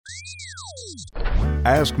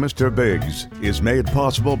Ask Mr. Biggs is made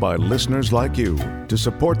possible by listeners like you. To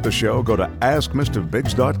support the show, go to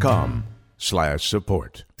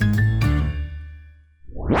askmrbiggs.com/support.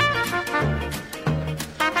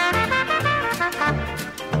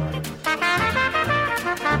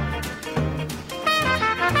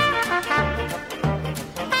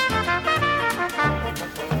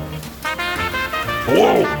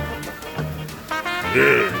 Hello.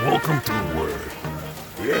 Yeah, welcome to the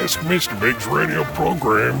Ask Mr. Biggs radio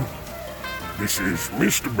program. This is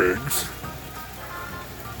Mr. Biggs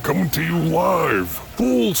coming to you live,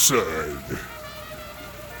 poolside,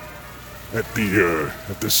 at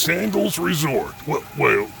the Sandals Resort.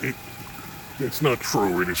 That's not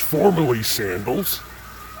true. It is formerly Sandals.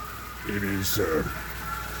 It is.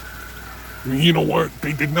 You know what?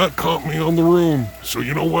 They did not comp me on the room, so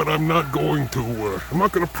you know what? I'm not going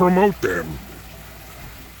to promote them.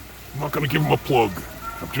 I'm not gonna give them a plug.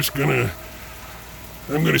 I'm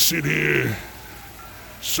gonna sit here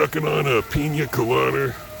sucking on a pina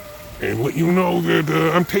colada and let you know that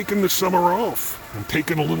I'm taking the summer off. I'm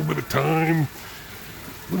taking a little bit of time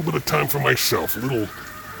for myself, a little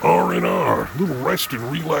R&R, a little rest and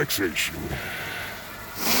relaxation.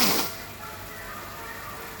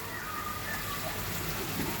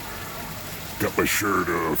 Got my shirt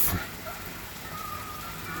off.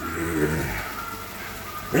 Yeah.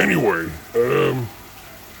 Anyway,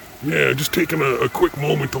 just taking a quick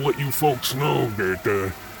moment to let you folks know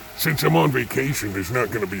that since I'm on vacation, there's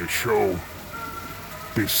not going to be a show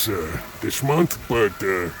this month, but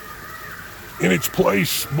in its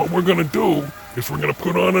place, what we're going to do is we're going to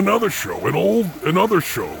put on another show, an older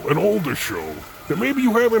show that maybe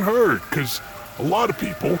you haven't heard, because a lot of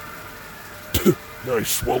people... I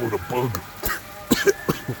swallowed a bug.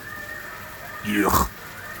 Yeah.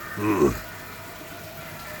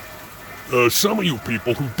 Some of you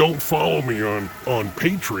people who don't follow me on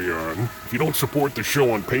Patreon, if you don't support the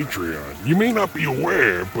show on Patreon, you may not be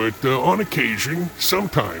aware, but on occasion,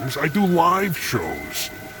 sometimes, I do live shows.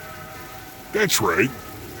 That's right.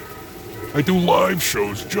 I do live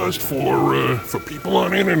shows just for people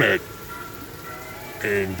on internet.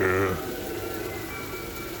 And,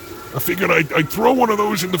 I figured I'd throw one of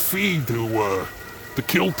those in the feed to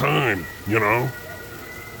kill time, you know?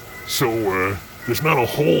 So, there's not a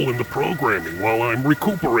hole in the programming while I'm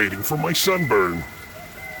recuperating from my sunburn.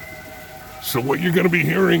 So what you're going to be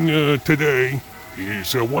hearing today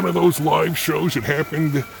is one of those live shows that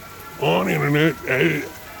happened on internet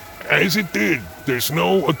as it did. There's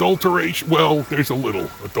no adulteration. Well, there's a little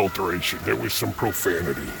adulteration. There was some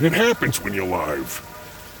profanity. It happens when you're live.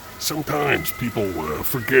 Sometimes people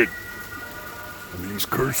forget these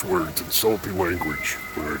curse words and salty language,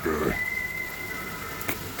 but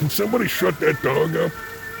can somebody shut that dog up,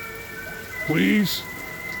 please?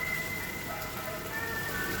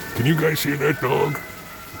 Can you guys hear that dog?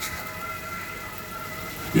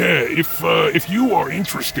 Yeah, if you are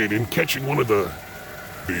interested in catching one of the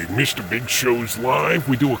Mr. Biggs shows live,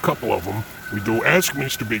 we do a couple of them. We do Ask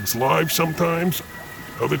Mr. Biggs live sometimes.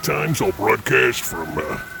 Other times I'll broadcast from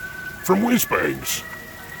Whizbangs.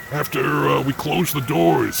 After we close the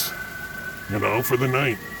doors, for the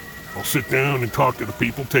night. I'll sit down and talk to the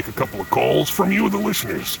people, take a couple of calls from you, the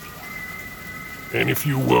listeners. And if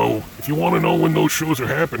you want to know when those shows are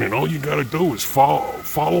happening, all you gotta do is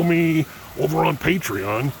follow me over on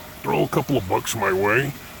Patreon, throw a couple of bucks my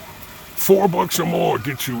way. $4 or more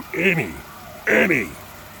gets you any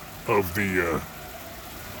of the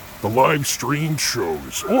live streamed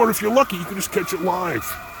shows. Or if you're lucky, you can just catch it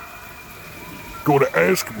live. Go to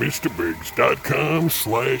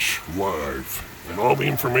askmrbiggs.com/live. And all the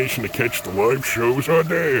information to catch the live shows are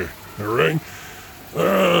there. Alright?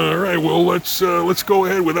 Alright, well, let's go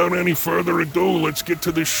ahead without any further ado. Let's get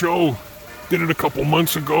to this show. Did it a couple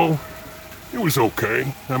months ago. It was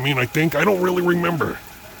okay. I don't really remember.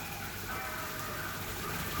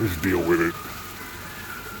 Let's deal with it.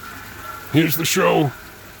 Here's the show.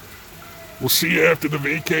 We'll see you after the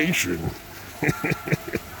vacation.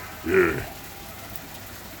 Yeah.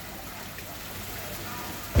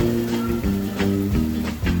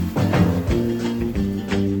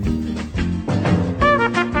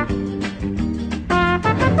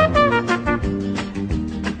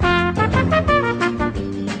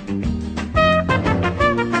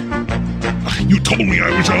 You told me I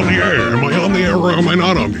was on the air. Am I on the air or am I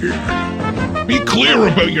not on the air? Be clear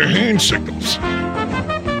about your hand signals.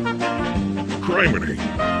 Criminy.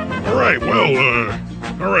 Alright,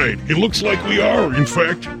 alright. It looks like we are, in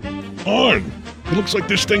fact, on. It looks like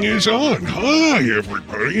this thing is on. Hi,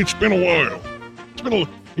 everybody. It's been a while.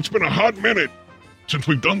 It's been a hot minute since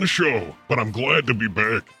we've done the show, but I'm glad to be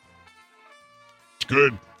back. It's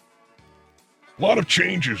good. A lot of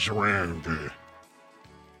changes around the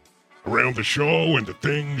show and the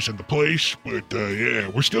things and the place, but yeah,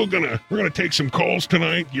 we're gonna take some calls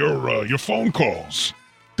tonight. Your phone calls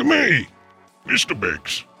to me, Mr.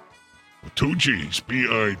 Biggs, with 2 G's,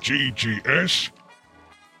 BIGGS.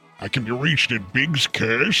 I can be reached at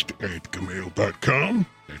biggscast@gmail.com.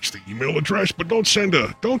 That's the email address, but don't send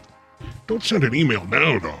an email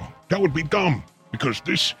now, though. That would be dumb, because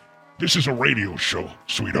this is a radio show,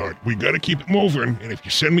 sweetheart. We gotta keep it moving, and if you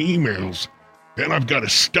send me emails, then I've gotta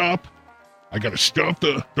stop. I gotta stop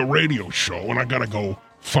the radio show, and I gotta go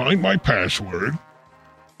find my password,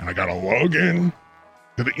 and I gotta log in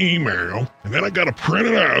to the email, and then I gotta print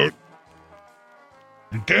it out,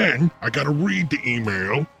 and then I gotta read the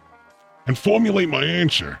email and formulate my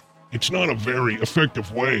answer. It's not a very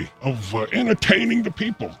effective way of entertaining the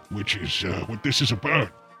people, which is what this is about.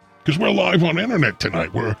 Because we're live on internet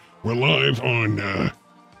tonight. We're live on,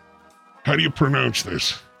 how do you pronounce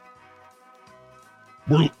this?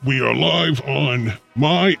 We are live on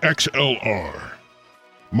MyXLR.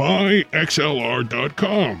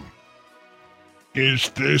 MyXLR.com. Is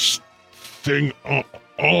this thing...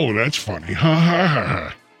 Oh, that's funny. Ha ha ha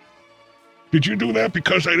ha. Did you do that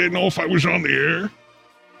because I didn't know if I was on the air?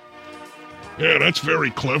 Yeah, that's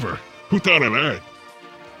very clever. Who thought of that?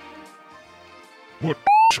 What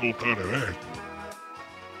asshole thought of that?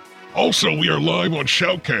 Also, we are live on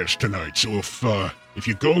Shoutcast tonight, so if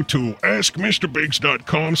you go to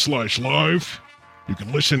askmrbiggs.com/live, you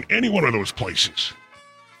can listen any one of those places.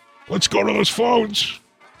 Let's go to those phones.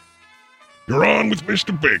 You're on with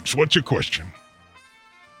Mr. Biggs. What's your question?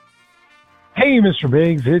 Hey, Mr.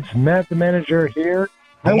 Biggs, it's Matt the manager here.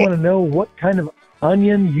 I want to know what kind of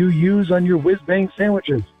onion you use on your whiz-bang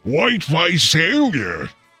sandwiches. White Visalia.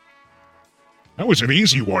 That was an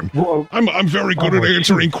easy one. Whoa. I'm very good at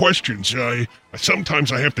answering questions. Sometimes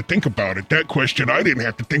I have to think about it. That question I didn't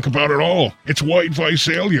have to think about at all. It's White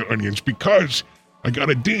Visalia onions because I got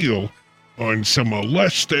a deal on some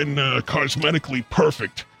less than cosmetically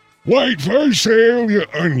perfect White Visalia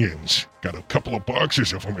onions. Got a couple of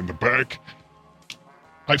boxes of them in the back.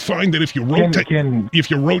 I find that if you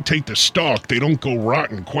rotate the stalk, they don't go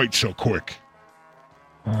rotten quite so quick.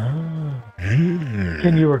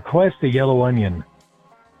 Can you request a yellow onion?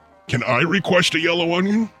 Can I request a yellow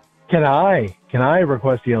onion? Can I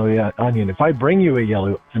request a yellow onion? If I bring you a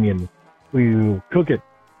yellow onion, will you cook it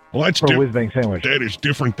for a whiz-bang sandwich? That is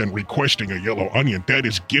different than requesting a yellow onion. That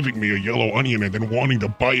is giving me a yellow onion and then wanting to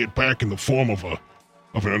buy it back in the form of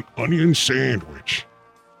an onion sandwich.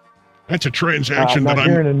 That's a transaction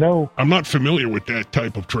I'm not familiar with that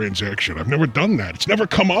type of transaction. I've never done that. It's never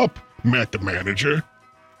come up, Matt the manager.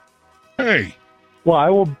 Hey.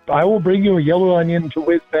 Well, I will bring you a yellow onion to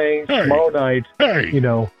whiz-bang tomorrow night. Hey.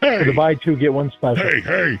 For the buy two, get one special.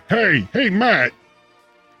 Hey, Matt.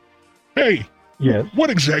 Hey. Yes? What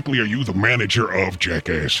exactly are you the manager of,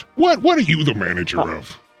 jackass? What are you the manager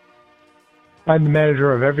of? I'm the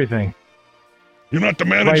manager of everything. You're not the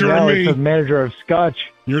manager of me. I'm the manager of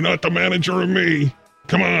Scotch. You're not the manager of me.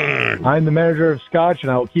 Come on. I'm the manager of Scotch,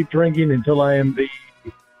 and I will keep drinking until I am the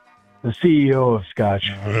CEO of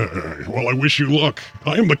Scotch. Well, I wish you luck.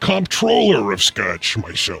 I am the comptroller of Scotch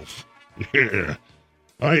myself. Yeah.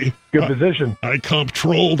 Good position. I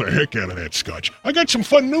comptroll the heck out of that Scotch. I got some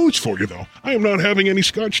fun news for you, though. I am not having any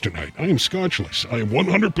Scotch tonight. I am Scotchless. I am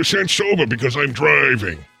 100% sober because I'm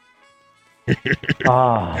driving.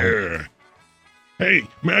 Yeah. Hey,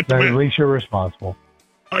 Matt. Then at least you're responsible.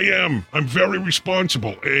 I am. I'm very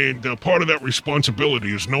responsible, and part of that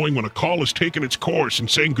responsibility is knowing when a call is taking its course and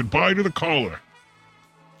saying goodbye to the caller.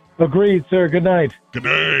 Agreed, sir. Good night. Good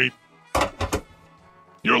night.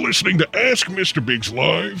 You're listening to Ask Mr. Biggs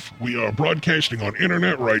Live. We are broadcasting on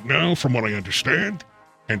internet right now, from what I understand,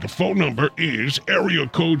 and the phone number is area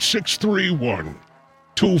code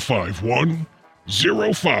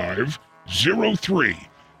 631-251-0503.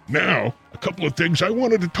 Now, a couple of things I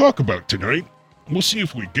wanted to talk about tonight. We'll see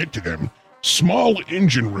if we get to them. Small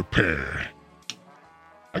engine repair.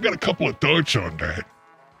 I got a couple of thoughts on that.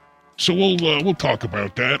 So we'll talk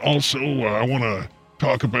about that. Also, I want to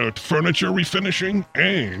talk about furniture refinishing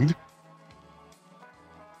and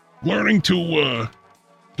learning to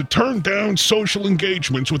turn down social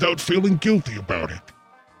engagements without feeling guilty about it.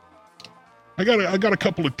 I got a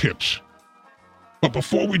couple of tips. But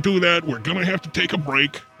before we do that, we're going to have to take a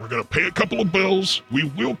break. We're going to pay a couple of bills. We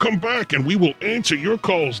will come back and we will answer your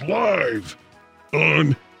calls live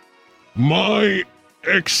on My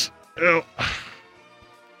XL.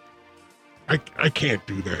 I can't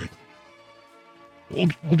do that.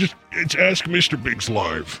 We'll just, it's Ask Mr. Biggs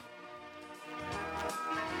Live.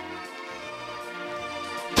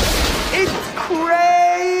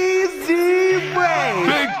 Crazy Ray.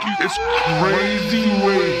 Thank you. It's Crazy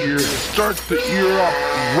Ray here. Start the year off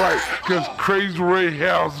right, because Crazy Ray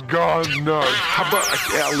has gone nuts. How about a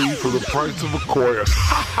Cali for the price of a quarter?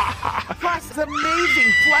 Plus this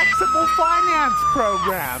amazing flexible finance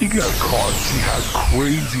program. You got caught. She has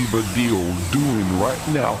crazy the deal doing right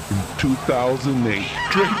now in 2008.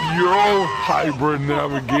 Trade your old hybrid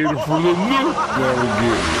Navigator for the new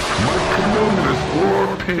Navigator. My commitment is more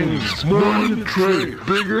pains, more to trade,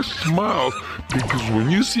 bigger smiles. Because when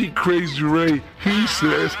you see Crazy Ray, he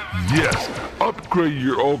says, yes, upgrade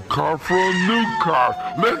your old car for a new car.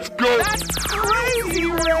 Let's go. That's Crazy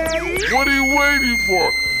Ray. What are you waiting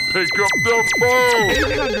for? Pick up the phone.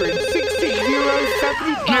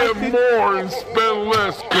 860-075. Get more and spend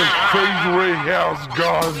less, because Crazy Ray has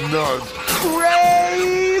gone nuts.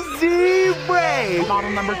 Crazy Ray.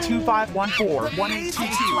 Model number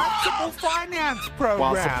 2514-1822. Flexible finance program.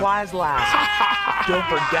 While supplies last. Don't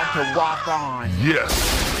forget to rock on. Yes.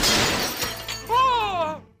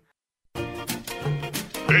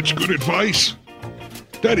 That's good advice.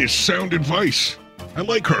 That is sound advice. I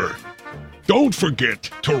like her. Don't forget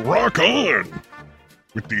to rock on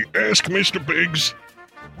with the Ask Mr. Biggs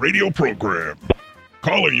radio program.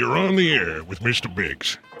 Caller, you're on the air with Mr.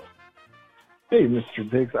 Biggs. Hey, Mr.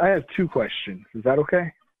 Biggs, I have two questions. Is that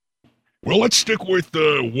okay? Well, let's stick with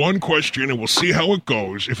one question, and we'll see how it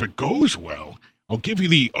goes. If it goes well, I'll give you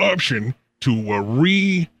the option to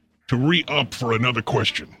re-up for another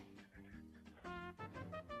question.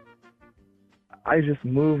 I just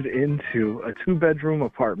moved into a 2-bedroom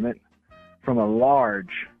apartment from a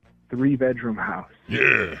large 3-bedroom house.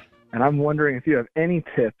 Yeah. And I'm wondering if you have any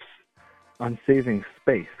tips on saving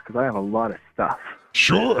space, because I have a lot of stuff.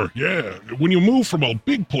 Sure, yeah. When you move from a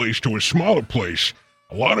big place to a smaller place,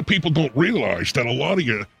 a lot of people don't realize that a lot of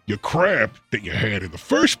your crap that you had in the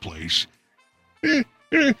first place,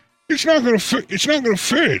 it's not gonna fit. It's not gonna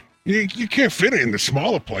fit. You can't fit it in the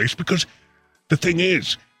smaller place because the thing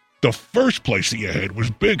is, the first place that you had was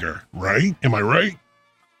bigger, right? Am I right?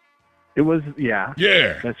 It was, yeah.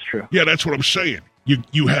 Yeah. That's true. Yeah, that's what I'm saying.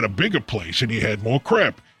 You had a bigger place and you had more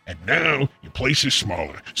crap, and now your place is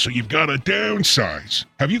smaller, so you've got to downsize.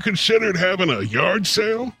 Have you considered having a yard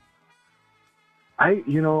sale? I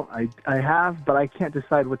have, but I can't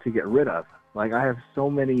decide what to get rid of. Like, I have so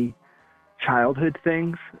many childhood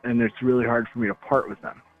things, and it's really hard for me to part with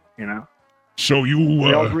them, you know? So you...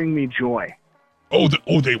 They all bring me joy.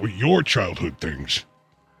 They were your childhood things.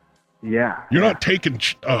 Yeah. You're not taking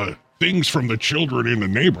things from the children in the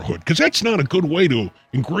neighborhood, because that's not a good way to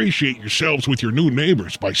ingratiate yourselves with your new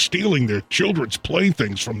neighbors, by stealing their children's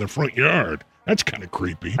playthings from their front yard. That's kind of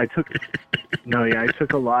creepy. I took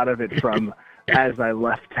a lot of it from as I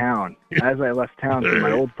left town. As I left town from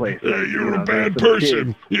my old place. You're a bad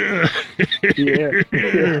person. Yeah.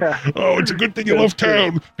 Yeah. Oh, it's a good thing you left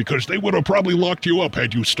town, because they would have probably locked you up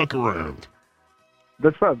had you stuck around.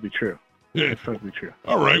 That's probably true. Yeah. That's probably true.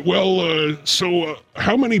 All right. Well, so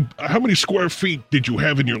how many square feet did you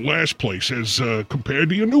have in your last place as compared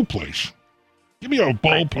to your new place? Give me a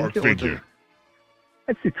ballpark figure.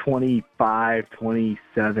 I'd say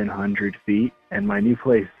 2,700 feet, and my new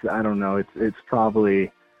place, I don't know, it's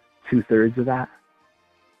probably 2/3 of that.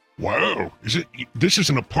 Wow. This is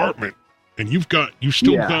an apartment, and you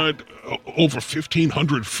still got over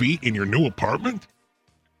 1,500 feet in your new apartment?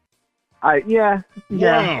 Yeah.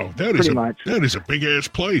 Wow, that is a big ass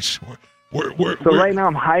place. Right now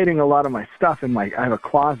I'm hiding a lot of my stuff in I have a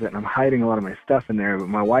closet, and I'm hiding a lot of my stuff in there, but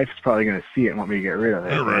my wife's probably going to see it and want me to get rid of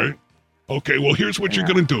it. All right. Okay, well, here's what you're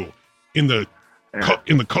going to do. In the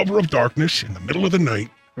cover of darkness, in the middle of the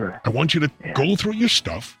night, I want you to go through your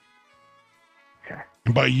stuff. Okay.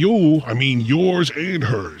 And by you, I mean yours and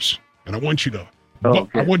hers. And I want you to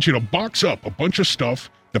box up a bunch of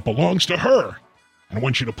stuff that belongs to her. I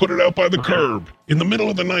want you to put it out by the curb in the middle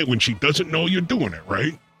of the night when she doesn't know you're doing it,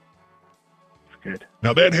 right? That's good.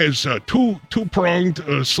 Now, that has a two-pronged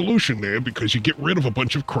solution there, because you get rid of a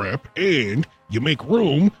bunch of crap and you make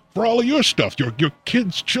room for all of your stuff, your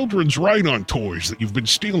children's ride-on toys that you've been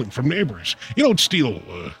stealing from neighbors. You don't steal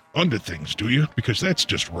under things, do you? Because that's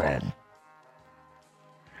just wrong.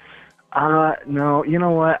 No, you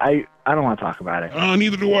know what? I don't want to talk about it.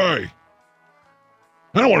 Neither do I.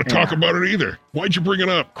 I don't want to talk about it either. Why'd you bring it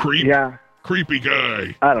up, creep? Yeah. Creepy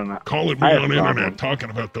guy. I don't know. Calling me on the internet talking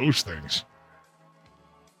about those things.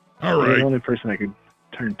 All right. You're the only person I could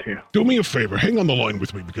turn to. Do me a favor. Hang on the line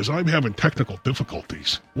with me, because I'm having technical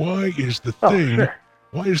difficulties. Why is the thing... Sure.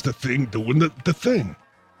 Why is the thing doing the thing?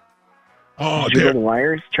 Oh, Did you know the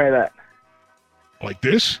wires? Try that. Like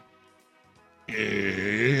this?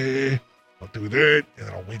 Yeah. I'll do that, and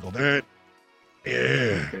then I'll wiggle that.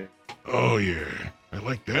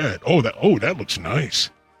 that looks nice.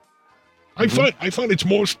 I find it's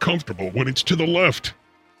most comfortable when it's to the left.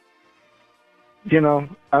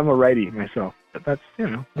 I'm a righty myself. But that's,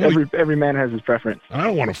 every man has his preference. I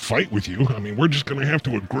don't want to fight with you. I mean, we're just going to have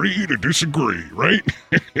to agree to disagree, right?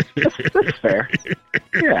 That's fair.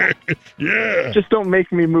 Yeah. Yeah. Just don't make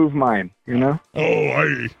me move mine,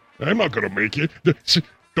 Oh, I'm not going to make you.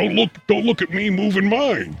 Don't look at me moving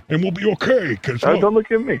mine, and we'll be okay. Don't look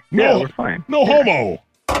at me. No, yeah, we're fine. No homo.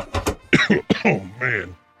 Oh,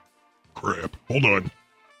 man. Crap. Hold on.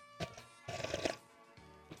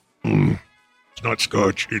 It's not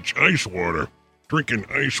scotch. It's ice water. Drinking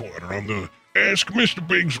ice water on the Ask Mr.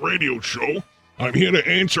 Biggs radio show. I'm here to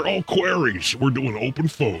answer all queries. We're doing open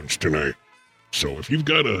phones tonight. So if you've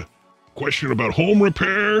got a question about home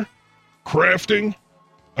repair, crafting,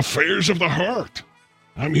 affairs of the heart,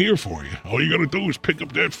 I'm here for you. All you got to do is pick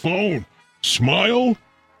up that phone, smile,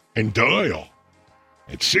 and dial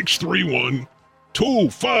at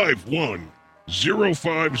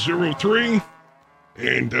 631-251-0503.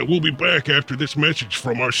 And we'll be back after this message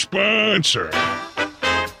from our sponsor.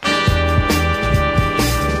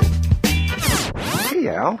 Hey,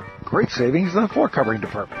 Al. Great savings in the floor covering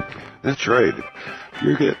department. That's right. If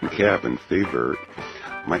you're getting cabin fever, it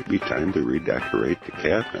might be time to redecorate the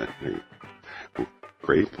cabin. A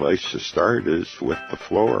great place to start is with the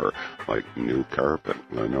floor, like new carpet,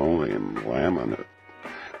 linoleum, laminate,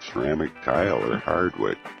 ceramic tile, or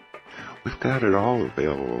hardwood. We've got it all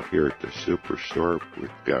available here at the Superstore.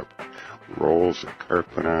 We've got rolls of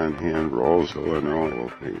carpet on hand, rolls of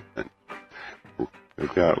linoleum.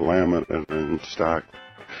 We've got laminate in stock.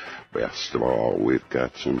 Best of all, we've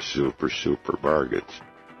got some super bargains.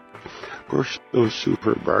 Of course, those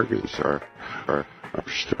super bargains are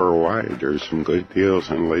store-wide. There's some good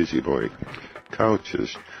deals on Lazy Boy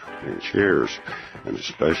couches and chairs, and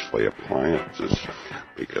especially appliances,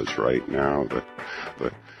 because right now the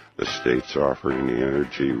state's offering the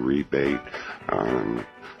energy rebate on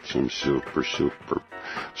some super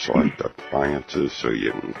select appliances, so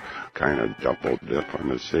you can kind of double dip on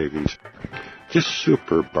the savings. Just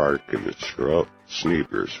super bargain at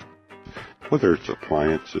Schneebers. Whether it's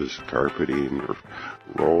appliances, carpeting, or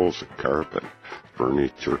rolls of carpet,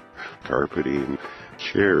 furniture, carpeting,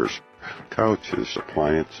 chairs, couches,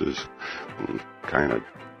 appliances, kind of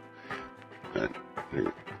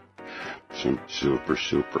some super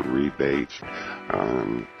rebates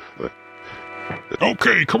on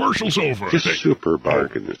Okay, commercial's over. Just super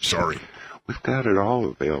bargain. Oh, sorry. We've got it all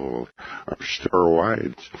available. Our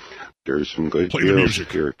store-wide. There's some good Play deals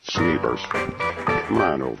here at Sneevers. Come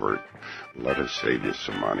on over. Let us save you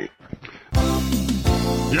some money.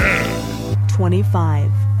 Yeah.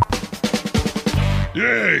 25.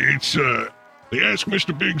 Yeah, it's the Ask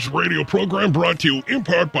Mr. Biggs radio program brought to you in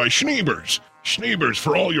part by Schneebers. Schneebers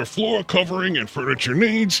for all your floor covering and furniture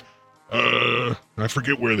needs. I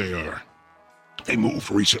forget where they are. They moved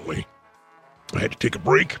recently. I had to take a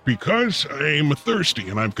break because I'm thirsty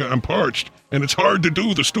and I'm parched, and it's hard to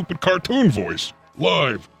do the stupid cartoon voice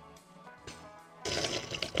live.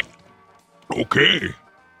 Okay.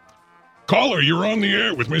 Caller, you're on the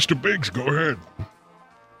air with Mr. Biggs. Go ahead.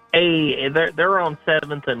 Hey, they're on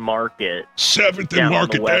 7th and Market. 7th and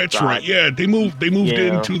Market, that's side. right. Yeah, they moved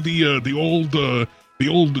into the old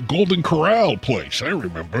Golden Corral place. I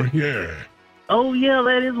remember. Yeah. Oh yeah,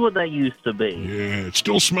 that is what that used to be. Yeah, it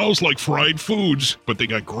still smells like fried foods, but they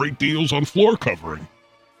got great deals on floor covering.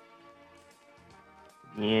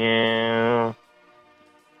 Yeah.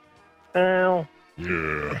 Well.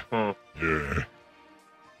 Yeah. Yeah.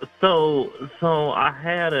 So I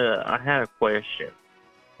had a question.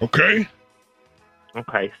 Okay.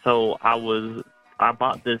 Okay, so I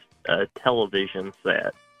bought this television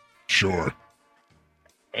set. Sure.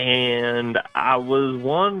 And I was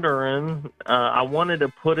wondering, I wanted to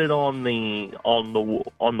put it on the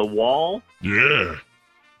wall. Yeah.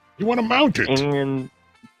 You want to mount it? And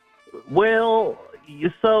well,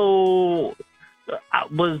 so I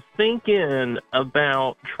was thinking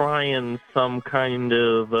about trying some kind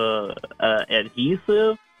of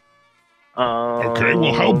adhesive. Okay,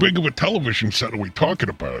 well, how big of a television set are we talking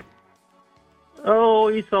about? Oh,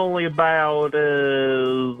 it's only about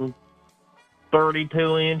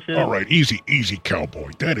 32 inches. All right, easy,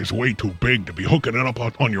 cowboy. That is way too big to be hooking it up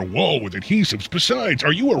on your wall with adhesives. Besides,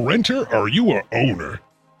 are you a renter or are you an owner?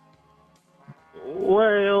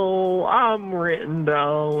 Well, I'm written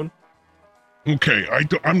down. Okay,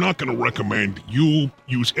 I'm not going to recommend you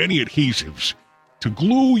use any adhesives to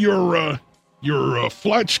glue your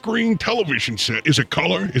flat screen television set. Is it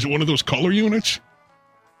color? Is it one of those color units?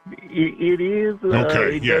 It is.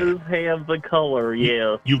 Okay, it yeah. does have the color,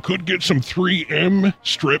 yeah. You could get some 3M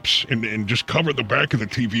strips and just cover the back of the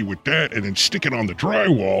TV with that and then stick it on the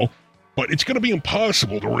drywall, but it's going to be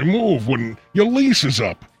impossible to remove when your lease is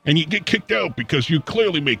up and you get kicked out because you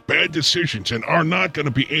clearly make bad decisions and are not going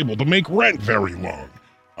to be able to make rent very long.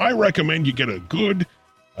 I recommend you get a good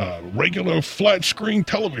regular flat screen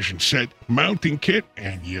television set mounting kit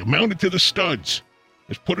and you mount it to the studs.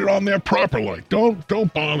 Just put it on there proper like.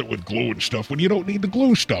 Don't bother with glue and stuff when you don't need the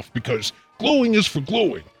glue stuff because gluing is for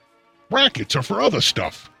gluing. Brackets are for other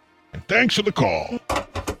stuff. And thanks for the call.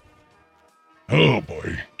 Oh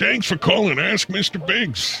boy. Thanks for calling Ask Mr.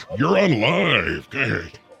 Biggs. You're on live. Go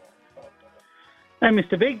ahead. Hey,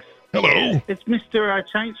 Mr. Biggs. Hello. It's Mr.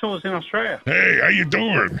 Chainsaws in Australia. Hey, how you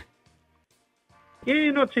doing?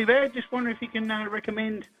 Yeah, not too bad. Just wondering if you can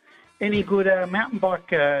recommend any good mountain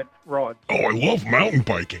bike rides. Oh, I love mountain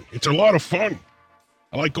biking. It's a lot of fun.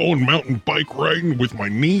 I like going mountain bike riding with my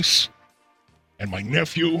niece and my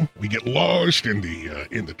nephew. We get lost in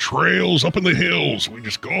the trails up in the hills. We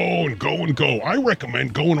just go and go and go. I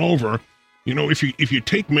recommend going over, if you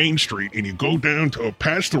take Main Street and you go down to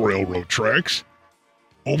past the railroad tracks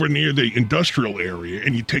over near the industrial area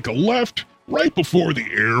and you take a left right before the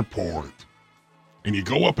airport and you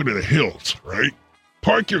go up into the hills, right?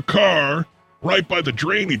 Park your car right by the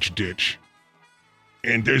drainage ditch,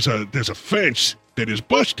 and there's a fence that is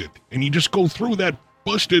busted, and you just go through that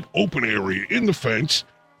busted open area in the fence,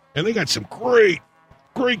 and they got some great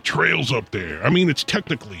trails up there. I mean, it's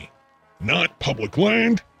technically not public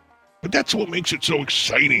land, but that's what makes it so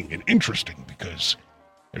exciting and interesting because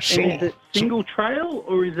there's so... And is it single trail,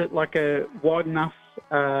 or is it like a wide enough,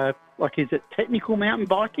 is it technical mountain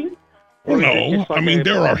biking? Well, no, I mean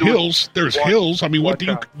there are hills. There's hills. I mean, what do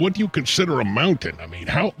you consider a mountain? I mean,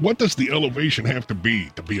 what does the elevation have to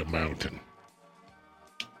be a mountain?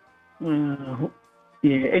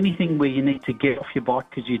 Yeah, anything where you need to get off your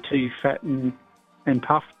bike because you're too fat and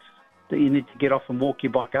puffed that you need to get off and walk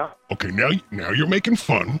your bike up. Okay, now you're making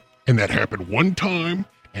fun, and that happened one time,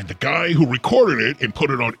 and the guy who recorded it and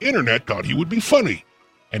put it on internet thought he would be funny,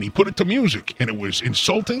 and he put it to music, and it was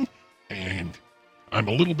insulting, and I'm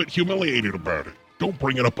a little bit humiliated about it. Don't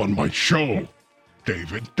bring it up on my show,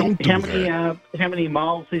 David. Don't do that. How many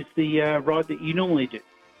miles is the ride that you normally do?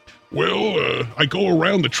 Well, I go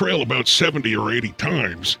around the trail about 70 or 80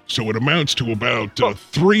 times, so it amounts to about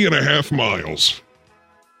 3.5 miles.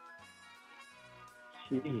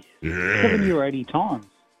 Jeez. Yeah. 70 or 80 times.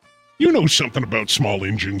 You know something about small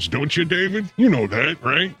engines, don't you, David? You know that,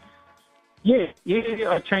 right? Yeah,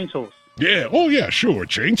 chainsaws. Yeah, oh yeah, sure,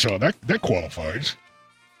 chainsaw, that qualifies.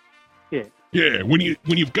 Yeah. Yeah, when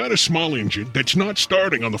you've got a small engine that's not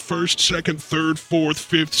starting on the first, second, third, fourth,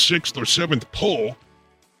 fifth, sixth, or seventh pull,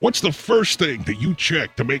 what's the first thing that you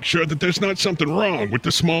check to make sure that there's not something wrong with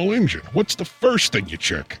the small engine? What's the first thing you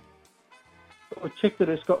check? I'll check that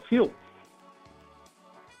it's got fuel.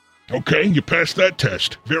 Okay, you passed that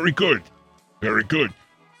test. Very good. Very good.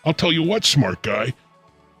 I'll tell you what, smart guy.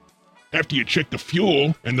 After you check the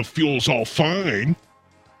fuel, and the fuel's all fine,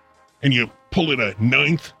 and you pull it a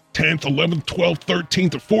 9th, 10th, 11th, 12th,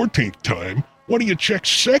 13th, or 14th time, what do you check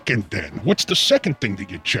second then? What's the second thing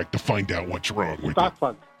that you check to find out what's wrong with Spark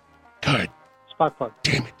plug. God. Spark plug.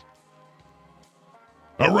 Damn it.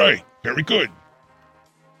 All right. Very good.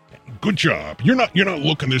 Good job. You're not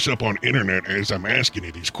looking this up on internet as I'm asking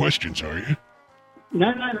you these questions, are you?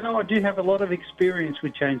 No. I do have a lot of experience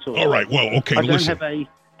with chainsaws. All right. Well, okay. Listen.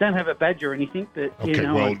 Don't have a badge or anything, but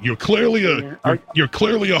you're clearly you're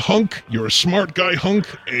clearly a hunk. You're a smart guy hunk,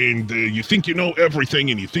 and you think you know everything,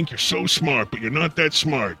 and you think you're so smart, but you're not that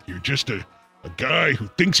smart. You're just a guy who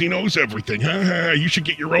thinks he knows everything. You should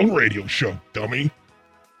get your own radio show, dummy.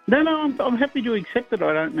 No, I'm happy to accept that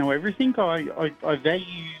I don't know everything. I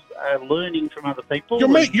value learning from other people.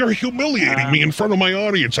 You're humiliating me in front of my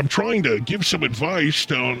audience. I'm trying to give some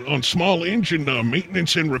advice on small engine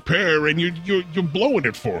maintenance and repair, and you're blowing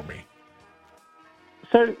it for me.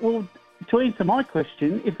 So, well, to answer my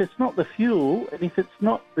question, if it's not the fuel and if it's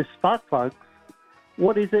not the spark plugs,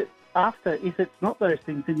 what is it after? If it's not those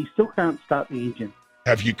things, then you still can't start the engine.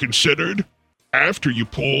 Have you considered after you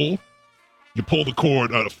pull the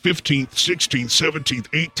cord on a 15th, 16th, 17th,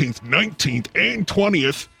 18th, 19th, and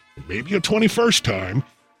 20th, maybe a 21st time,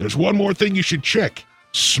 there's one more thing you should check.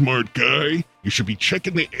 Smart guy, you should be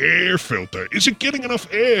checking the air filter. Is it getting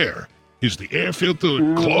enough air? Is the air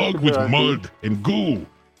filter clogged with mud and goo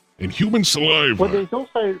and human saliva? Well,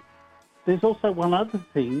 there's also one other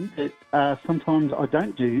thing that sometimes I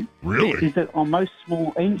don't do. Really? Is that on most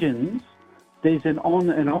small engines, there's an on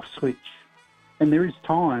and off switch. And there is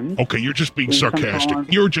times. Okay, you're just being when sarcastic. sometimes-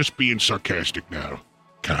 You're just being sarcastic now.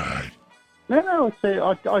 God. No,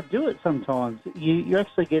 I do it sometimes. You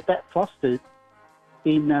actually get that flustered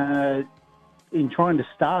in trying to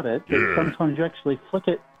start it, that Yeah. sometimes you actually flick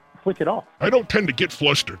it off. I don't tend to get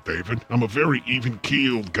flustered, David. I'm a very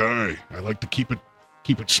even-keeled guy. I like to keep it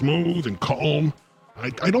smooth and calm.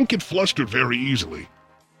 I don't get flustered very easily.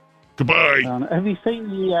 Goodbye. Have you seen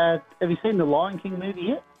the Lion King movie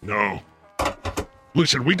yet? No.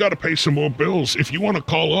 Listen, we got to pay some more bills. If you want to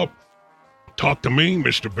call up, talk to me,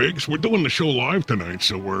 Mr. Biggs. We're doing the show live tonight,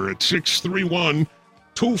 so we're at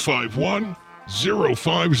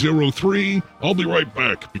 631-251-0503. I'll be right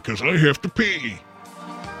back because I have to pee.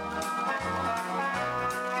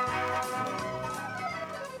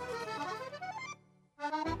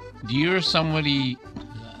 Do you or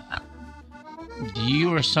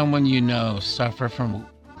someone you know suffer from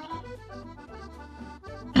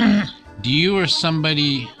Do you or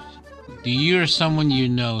someone you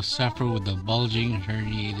know suffer with a bulging,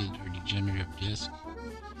 herniated, or degenerative disc?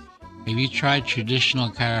 Have you tried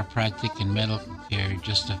traditional chiropractic and medical care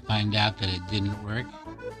just to find out that it didn't work?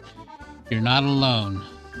 You're not alone.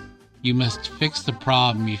 You must fix the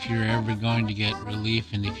problem if you're ever going to get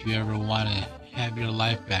relief and if you ever want to have your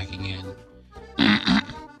life back again.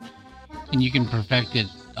 And you can perfect it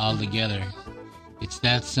altogether. It's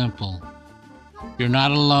that simple. You're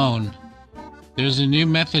not alone. There's a new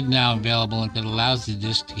method now available that allows the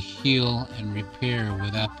disc to heal and repair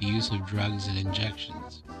without the use of drugs and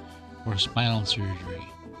injections or spinal surgery.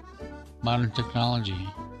 Modern technology.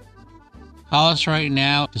 Call us right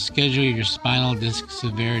now to schedule your spinal disc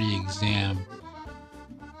severity exam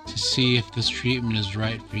to see if this treatment is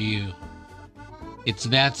right for you. It's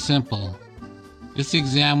that simple. This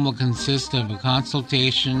exam will consist of a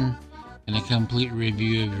consultation and a complete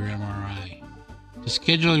review of your MRI. To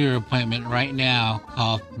schedule your appointment right now,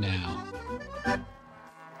 call now.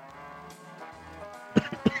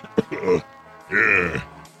 Yeah.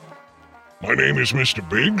 My name is Mr.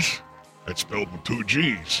 Biggs. That's spelled with 2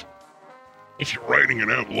 G's. If you're writing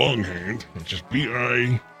it out longhand, it's just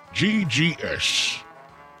B-I-G-G-S.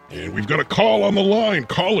 And we've got a call on the line.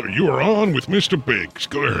 Caller, you are on with Mr. Biggs.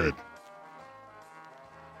 Go ahead.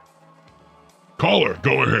 Caller,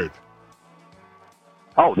 go ahead.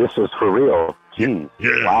 Oh, this is for real. Jeez.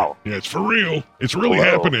 Yeah. Wow. Yeah, it's for real. It's really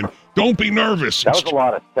Hello. happening. Don't be nervous. That was a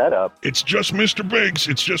lot of setup. It's just Mr. Biggs.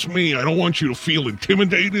 It's just me. I don't want you to feel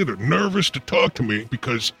intimidated or nervous to talk to me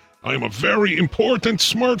because I am a very important,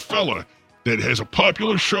 smart fella that has a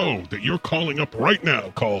popular show that you're calling up right now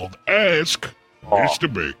called Ask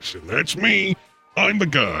Mr. Biggs. And that's me. I'm the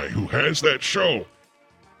guy who has that show.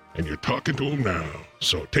 And you're talking to him now.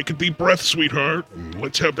 So take a deep breath, sweetheart, and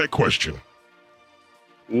let's have that question.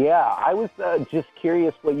 Yeah, I was just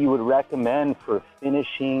curious what you would recommend for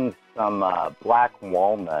finishing some black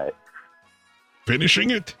walnut.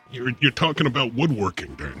 Finishing it? You're talking about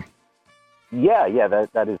woodworking then? Yeah,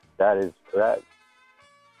 that is correct.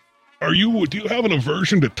 Do you have an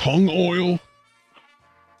aversion to tongue oil?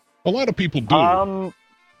 A lot of people do.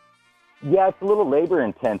 Yeah, it's a little labor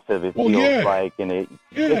intensive, it feels like, and it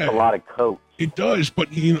takes a lot of coat. It does, but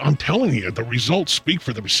I'm telling you, the results speak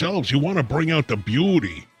for themselves. You want to bring out the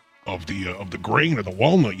beauty of the grain of the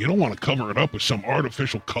walnut. You don't want to cover it up with some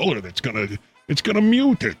artificial color that's gonna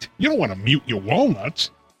mute it. You don't want to mute your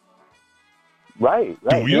walnuts. Right.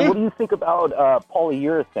 Do you? What do you think about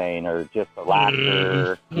polyurethane or just a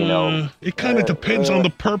lacquer? It kind of depends on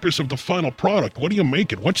the purpose of the final product. What are you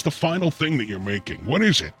making? What's the final thing that you're making? What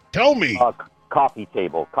is it? Tell me. Coffee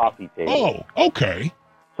table. Oh, okay.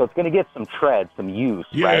 So it's going to get some tread, some use,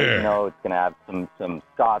 right? Yeah. It's going to have some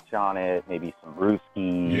scotch on it, maybe some brewskis,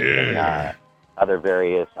 and other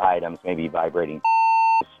various items, maybe vibrating.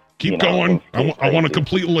 Keep going. I want a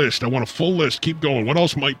complete list. I want a full list. Keep going. What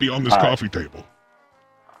else might be on this coffee table?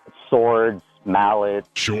 Swords, mallets,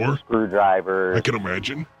 sure, screwdrivers. I can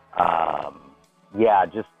imagine.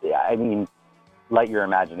 Let your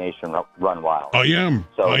imagination run wild. I am.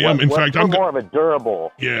 So I am. In fact, I'm more of a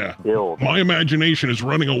durable build. My imagination is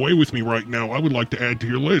running away with me right now. I would like to add to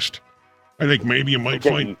your list. I think maybe you might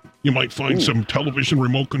find some television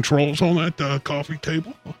remote controls on that coffee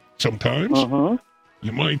table. Sometimes. Mm-hmm.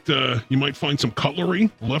 You might find some cutlery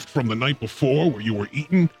left from the night before where you were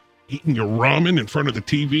eating your ramen in front of the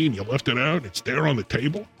TV and you left it out. It's there on the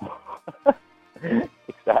table.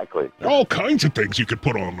 Exactly. There are all kinds of things you could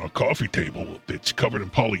put on a coffee table that's covered in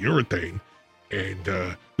polyurethane.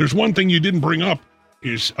 And there's one thing you didn't bring up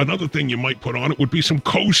is another thing you might put on it would be some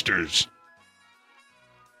coasters.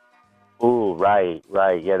 Ooh. Oh,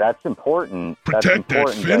 right. Yeah, that's important. Protect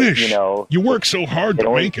that's important that finish. That, you work so hard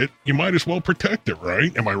to make it, you might as well protect it,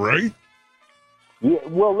 right? Am I right? Yeah.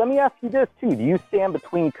 Well, let me ask you this too: do you stand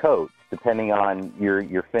between coats, depending on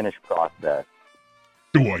your finish process?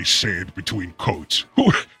 Do I sand between coats?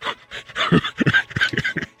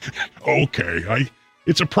 Okay,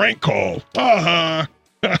 it's a prank call. Yeah,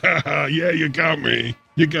 you got me.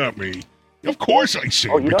 Of course I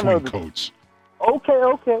sand between coats.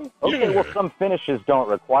 Okay. Yeah. Well, some finishes don't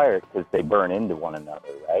require it because they burn into one another,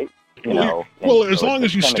 right? Well, as long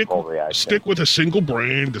as you stick with a single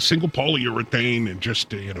brand, a single polyurethane, and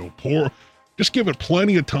just just give it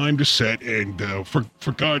plenty of time to set. And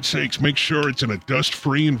for God's sakes, make sure it's in a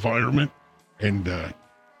dust-free environment. And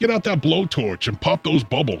get out that blowtorch and pop those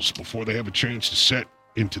bubbles before they have a chance to set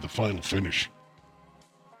into the final finish.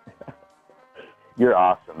 You're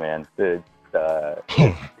awesome, man. It's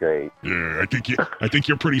great. Yeah, I think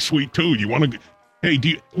you're pretty sweet too. You want to? Hey,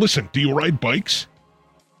 do you ride bikes?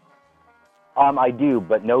 I do,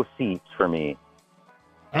 but no seats for me.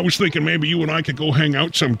 I was thinking maybe you and I could go hang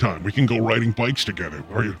out sometime. We can go riding bikes together.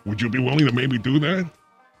 Would you be willing to maybe do that?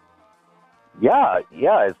 Yeah,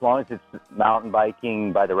 as long as it's mountain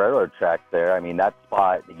biking by the railroad tracks there. I mean, that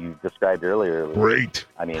spot that you described earlier. Great.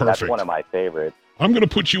 I mean, Perfect. That's one of my favorites. I'm going to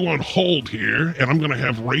put you on hold here, and I'm going to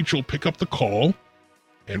have Rachel pick up the call.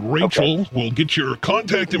 And Rachel will get your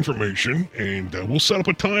contact information, and we'll set up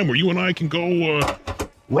a time where you and I can go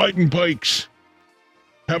riding bikes,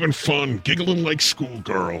 having fun, giggling like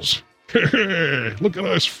schoolgirls. Look at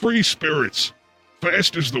us, free spirits,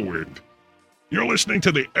 fast as the wind. You're listening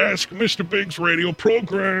to the Ask Mr. Biggs radio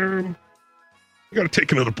program. I got to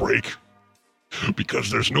take another break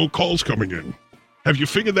because there's no calls coming in. Have you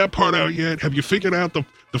figured that part out yet? Have you figured out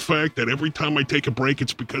the fact that every time I take a break,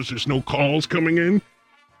 it's because there's no calls coming in?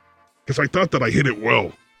 Because I thought that I hit it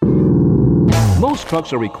well. Most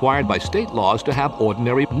trucks are required by state laws to have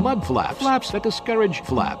ordinary mud flaps. Flaps that discourage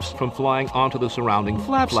flaps from flying onto the surrounding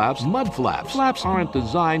flaps. Mud flaps. Flaps aren't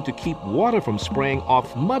designed to keep water from spraying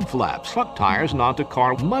off mud flaps. Truck tires and onto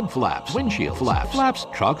car mud flaps. Windshield flaps.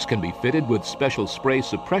 Trucks can be fitted with special spray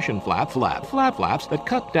suppression flaps that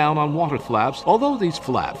cut down on water flaps. Although these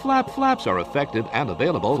flaps are effective and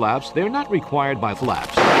available flaps, they're not required by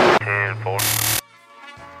flaps.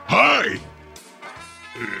 Hi!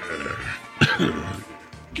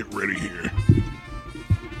 Get ready here.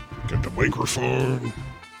 Got the microphone.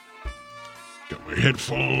 Got my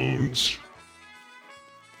headphones.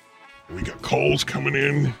 We got calls coming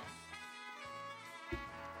in.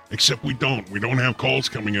 Except we don't. We don't have calls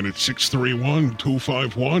coming in at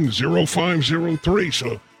 631-251-0503.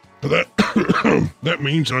 So that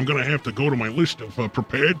means I'm going to have to go to my list of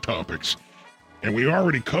prepared topics. And we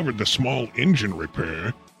already covered the small engine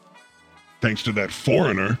repair. Thanks to that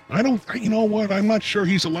foreigner. You know what? I'm not sure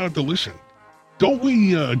he's allowed to listen. Don't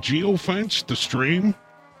we geofence the stream?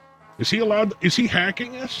 Is he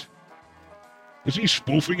hacking us? Is he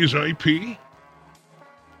spoofing his IP?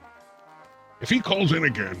 If he calls in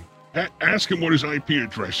again, ask him what his IP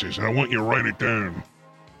address is, and I want you to write it down.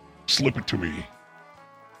 Slip it to me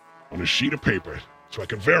on a sheet of paper so I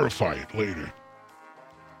can verify it later.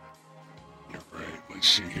 All right, let's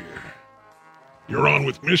see here. You're on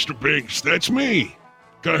with Mr. Biggs. That's me.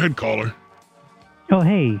 Go ahead, caller. Oh,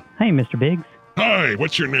 hey. Hi, Mr. Biggs. Hi,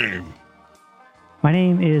 what's your name? My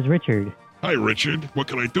name is Richard. Hi, Richard. What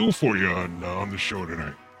can I do for you on the show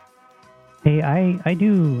tonight? Hey, I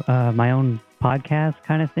do my own podcast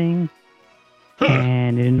kind of thing,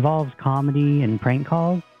 and it involves comedy and prank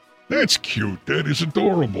calls. That's cute. That is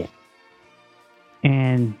adorable.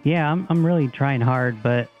 And, yeah, I'm really trying hard,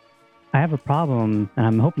 but I have a problem, and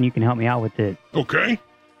I'm hoping you can help me out with it. Okay.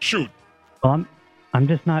 Shoot. Well, I'm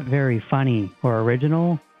just not very funny or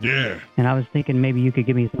original. Yeah. And I was thinking maybe you could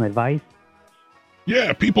give me some advice.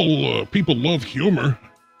 Yeah, people love humor.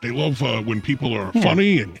 They love when people are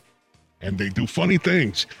funny and they do funny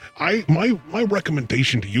things. My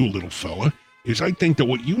recommendation to you, little fella, is I think that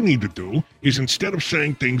what you need to do is instead of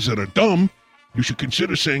saying things that are dumb, you should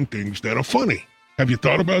consider saying things that are funny. Have you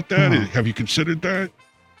thought about that? Have you considered that?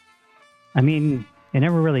 I mean, it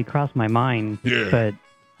never really crossed my mind. Yeah. But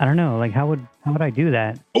I don't know, like how would I do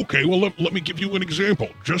that? Okay, well let me give you an example.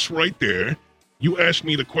 Just right there, you asked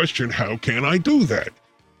me the question, how can I do that?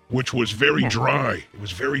 Which was very dry. It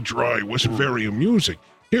was very dry. It wasn't very amusing.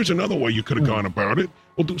 Here's another way you could have gone about it.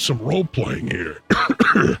 We'll do some role playing here.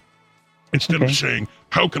 Instead of saying,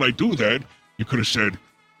 how can I do that? You could have said,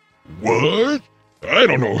 what? I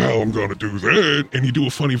don't know how I'm going to do that. And you do a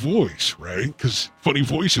funny voice, right? Because funny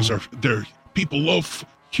voices people love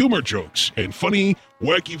humor jokes and funny,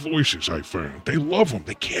 wacky voices, I found. They love them.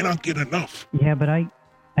 They cannot get enough. Yeah, but I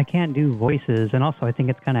can't do voices, and also I think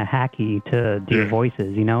it's kind of hacky to do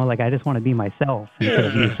voices, you know? Like, I just want to be myself instead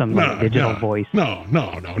of use some digital voice. No,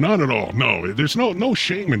 not at all. No, there's no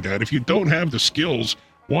shame in that. If you don't have the skills,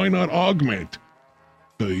 why not augment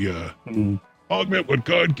augment what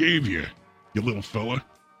God gave you, you little fella?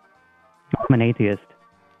 I'm an atheist.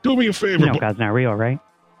 Do me a favor. You know God's not real, right?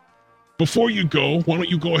 Before you go, why don't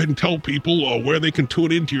you go ahead and tell people where they can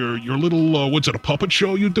tune into your little, what's it, a puppet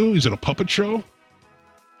show you do? Is it a puppet show?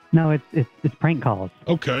 No, it's prank calls.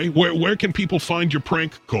 Okay. Where can people find your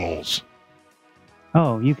prank calls?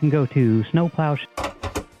 Oh, you can go to Snowplow.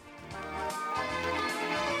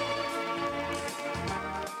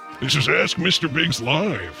 This is Ask Mr. Biggs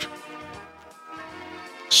Live.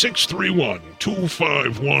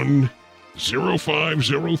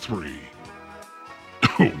 631-251-0503.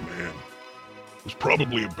 Oh, man. It was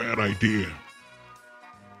probably a bad idea.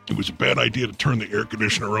 It was a bad idea to turn the air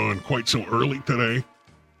conditioner on quite so early today.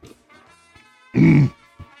 I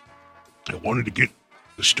wanted to get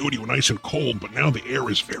the studio nice and cold, but now the air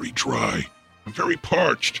is very dry. I'm very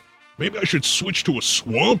parched. Maybe I should switch to a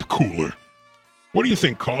swamp cooler. What do you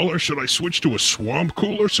think, caller? Should I switch to a swamp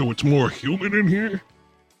cooler so it's more humid in here?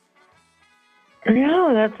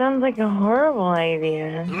 No, that sounds like a horrible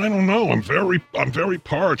idea. I don't know. I'm very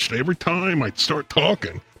parched. Every time I start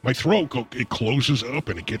talking, my throat it closes up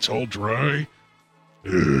and it gets all dry.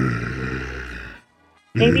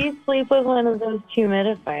 Maybe you sleep with one of those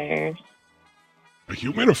humidifiers. A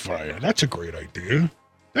humidifier? That's a great idea.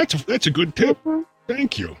 That's a good tip. Mm-hmm.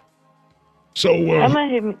 Thank you. So I'm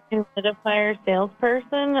a humidifier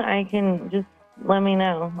salesperson. I can just let me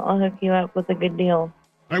know. I'll hook you up with a good deal.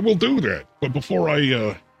 I will do that. But before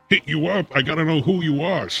I hit you up, I gotta know who you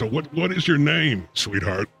are. So what is your name,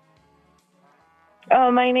 sweetheart?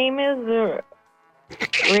 Oh, my name is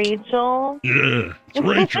Rachel. Yeah, it's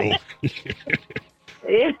Rachel. Yeah.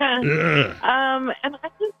 Yeah. And I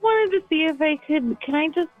just wanted to see if can I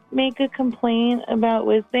just make a complaint about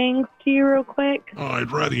Whizbangs to you real quick? Oh,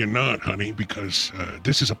 I'd rather you not, honey, because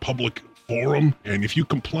this is a public forum, and if you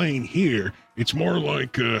complain here, it's more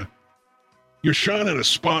like you're shining a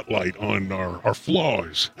spotlight on our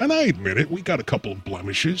flaws. And I admit it, we got a couple of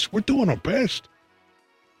blemishes. We're doing our best.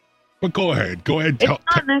 But go ahead. It's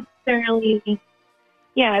not necessarily...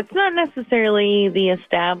 Yeah, it's not necessarily the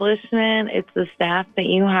establishment. It's the staff that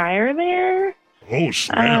you hire there. Oh,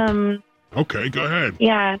 snap. Okay, go ahead.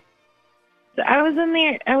 Yeah. So I was in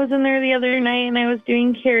there the other night, and I was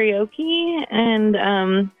doing karaoke,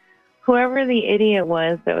 and whoever the idiot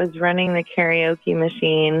was that was running the karaoke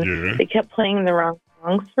machine, they kept playing the wrong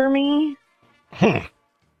songs for me. Huh.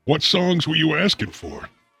 What songs were you asking for?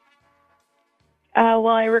 Well,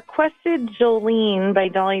 I requested Jolene by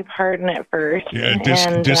Dolly Parton at first. Yeah,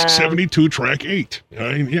 disc 72, track 8.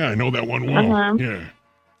 I know that one well. Uh-huh. Yeah.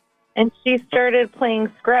 And she started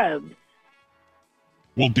playing Scrubs.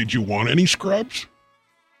 Well, did you want any Scrubs?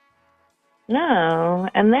 No.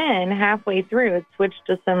 And then halfway through, it switched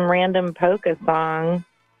to some random polka song.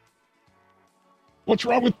 What's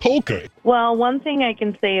wrong with polka? Well, one thing I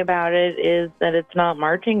can say about it is that it's not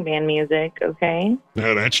marching band music, okay?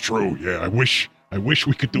 Yeah, that's true. Yeah, I wish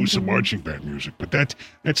we could do some marching band music, but that's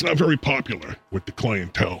not very popular with the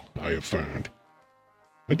clientele, I have found.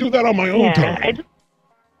 I do that on my own time.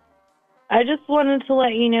 I just wanted to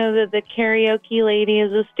let you know that the karaoke lady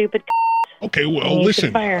is a stupid Okay, well,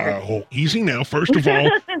 listen, easy now. First of all,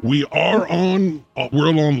 we're on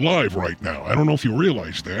live right now. I don't know if you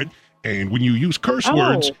realize that. And when you use curse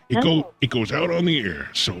words, it goes out on the air.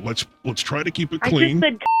 So let's try to keep it clean. I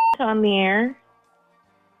just said on the air.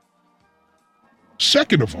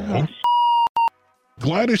 Second of all,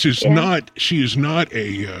 Gladys is not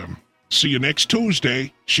a see you next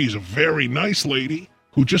Tuesday. She's a very nice lady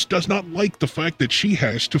who just does not like the fact that she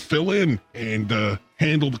has to fill in and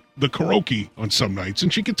handle the karaoke on some nights.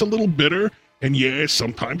 And she gets a little bitter. And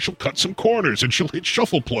sometimes she'll cut some corners and she'll hit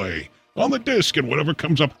shuffle play on the disc and whatever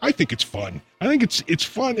comes up. I think it's fun. I think it's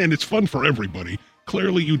fun, and it's fun for everybody.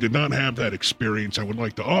 Clearly, you did not have that experience. I would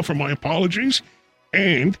like to offer my apologies.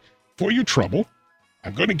 And for your trouble,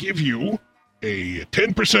 I'm going to give you a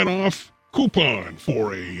 10% off coupon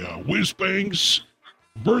for a Whizbangs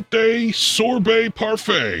birthday sorbet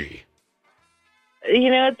parfait.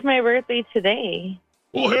 You know, it's my birthday today.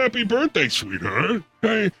 Well, happy birthday, sweetheart.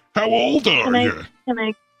 Hey, how old are you?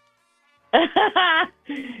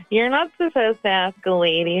 You're not supposed to ask a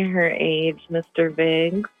lady her age, Mr.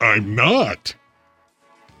 Biggs. I'm not.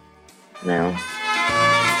 No.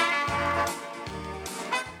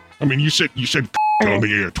 I mean, you said on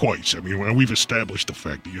the air twice. I mean, we've established the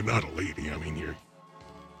fact that you're not a lady. I mean, you're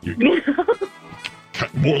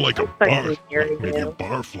more like a bar, like maybe a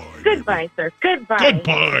barfly. Goodbye, sir. Goodbye.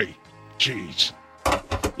 Goodbye. Jeez.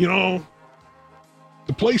 You know,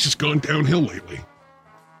 the place has gone downhill lately.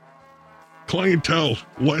 Clientele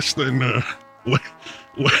less than,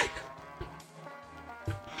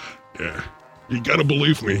 yeah. You gotta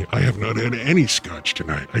believe me, I have not had any scotch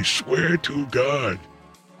tonight. I swear to God.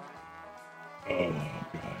 Oh,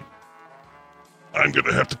 God. I'm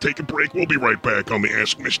gonna have to take a break. We'll be right back on the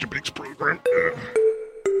Ask Mr. Biggs program.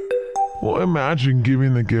 Well, imagine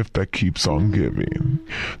giving the gift that keeps on giving.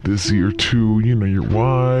 This year to, your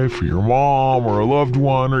wife, or your mom, or a loved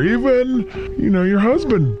one, or even, your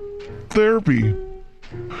husband. Therapy.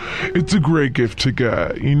 It's a great gift to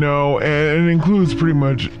get, and it includes pretty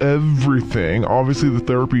much everything. Obviously, the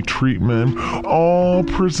therapy treatment, all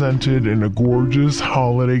presented in a gorgeous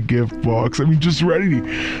holiday gift box. I mean, just ready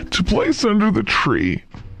to place under the tree.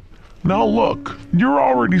 Now look, you're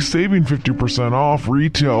already saving 50% off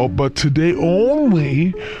retail, but today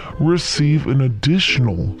only receive an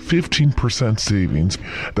additional 15% savings.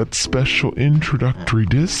 That special introductory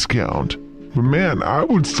discount. But man, I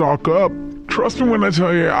would stock up. Trust me when I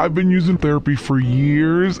tell you, I've been using therapy for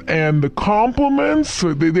years, and the compliments,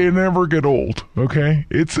 they never get old, okay?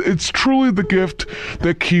 It's truly the gift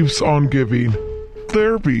that keeps on giving.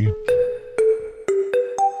 Therapy.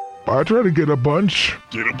 I try to get a bunch.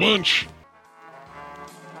 Get a bunch.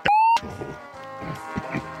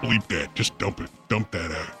 Bleep that. Just dump it. Dump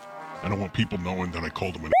that out. I don't want people knowing that I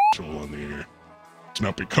called him an asshole on the air. It's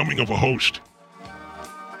not becoming of a host.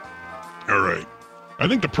 All right. I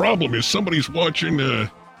think the problem is somebody's watching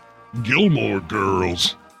Gilmore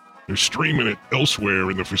Girls. They're streaming it elsewhere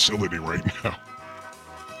in the facility right now.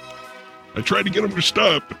 I tried to get them to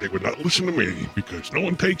stop, but they would not listen to me because no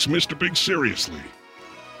one takes Mr. Big seriously.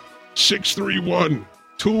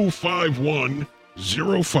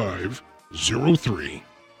 631-251-0503.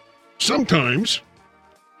 Sometimes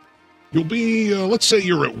you'll be, let's say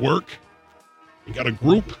you're at work. You got a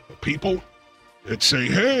group of people that say,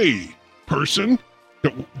 hey, person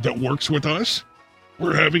that works with us,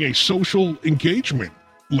 we're having a social engagement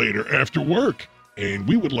later after work, and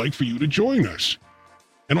we would like for you to join us.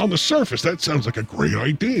 And on the surface, that sounds like a great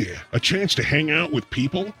idea. A chance to hang out with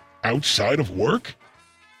people outside of work.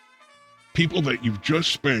 People that you've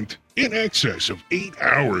just spent in excess of 8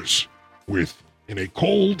 hours with in a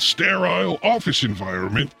cold, sterile office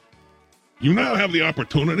environment. You now have the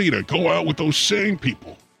opportunity to go out with those same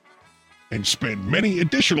people and spend many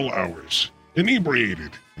additional hours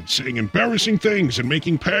inebriated and saying embarrassing things and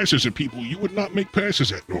making passes at people you would not make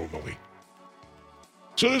passes at normally.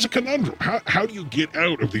 So there's a conundrum. How do you get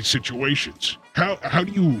out of these situations? How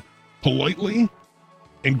do you politely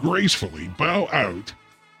and gracefully bow out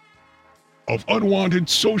of unwanted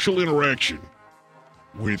social interaction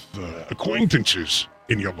with acquaintances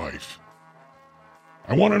in your life?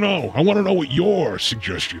 I want to know. I want to know what your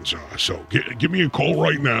suggestions are. So give me a call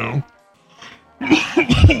right now.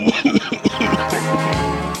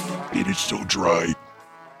 It is so dry.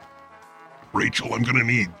 Rachel, I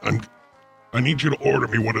need you to order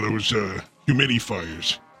me one of those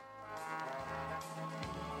humidifiers.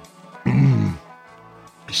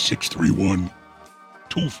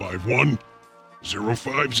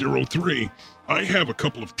 631-251-0503. I have a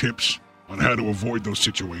couple of tips on how to avoid those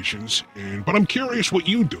situations, but I'm curious what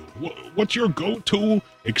you do. What's your go-to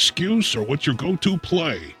excuse or what's your go-to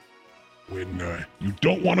play when you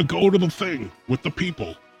don't want to go to the thing with the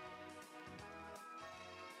people?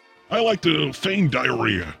 I like to feign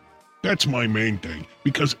diarrhea. That's my main thing,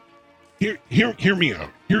 because hear me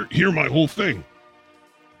out. Hear my whole thing.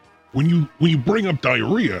 When you bring up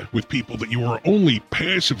diarrhea with people that you are only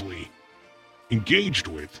passively engaged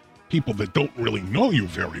with, people that don't really know you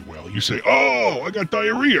very well, you say, "Oh, I got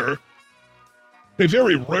diarrhea." They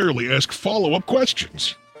very rarely ask follow-up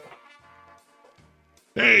questions.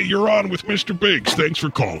 Hey, you're on with Mr. Biggs. Thanks for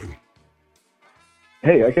calling.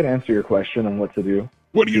 Hey, I can answer your question on what to do.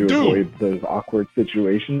 What do you do? Avoid those awkward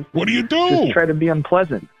situations. What do you do? Just try to be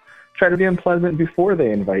unpleasant. Try to be unpleasant before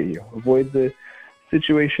they invite you. Avoid the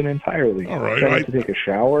situation entirely. All right. Try to take a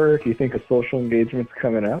shower if you think a social engagement's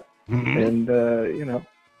coming up. Mm-hmm. And,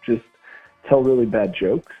 just tell really bad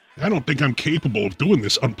jokes. I don't think I'm capable of doing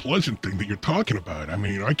this unpleasant thing that you're talking about. I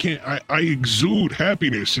mean, I can't. I exude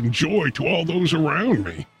happiness and joy to all those around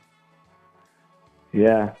me.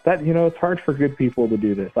 Yeah, it's hard for good people to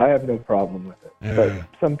do this. I have no problem with it. Yeah. But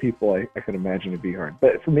some people, I can imagine it'd be hard.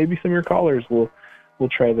 But for maybe some of your callers will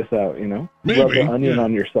try this out, Maybe, Rub the onion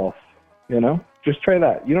on yourself, Just try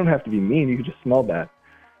that. You don't have to be mean. You can just smell bad.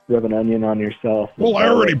 rub an onion on yourself. Well, I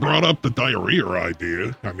already brought up the diarrhea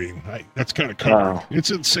idea. I mean, that's kind of covered. Oh.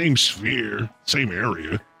 It's in the same sphere, same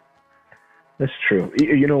area. That's true.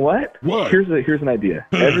 You know what? What? Here's an idea.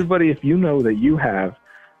 Everybody, if you know that you have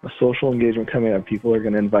a social engagement coming up, people are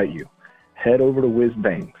going to invite you. Head over to Whiz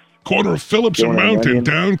Banks. Corner of Phillips and Mountain,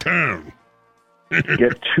 downtown.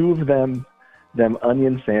 Get 2 of them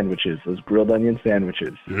onion sandwiches, those grilled onion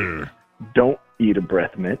sandwiches. Yeah. Don't eat a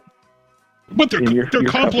breath mint. But they're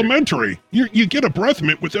complimentary. You get a breath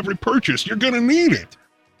mint with every purchase. You're going to need it.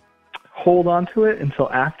 Hold on to it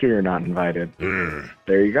until after you're not invited. Yeah.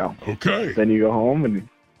 There you go. Okay. Then you go home and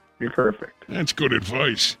you're perfect. That's good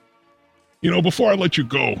advice. You know, before I let you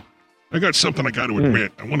go, I got something I got to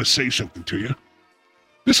admit. I want to say something to you.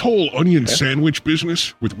 This whole onion sandwich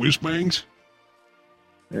business with Whiz Bangs,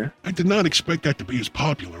 I did not expect that to be as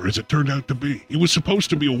popular as it turned out to be. It was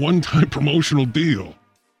supposed to be a one-time promotional deal.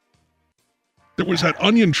 There was that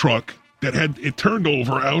onion truck that had it turned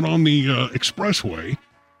over out on the expressway,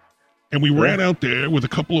 and we ran out there with a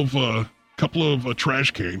couple of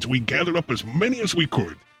trash cans. We gathered up as many as we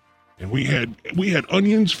could, and we had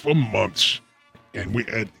onions for months. And we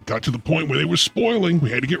got to the point where they were spoiling. We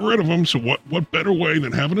had to get rid of them. So what better way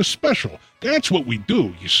than having a special? That's what we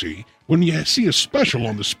do, you see. When you see a special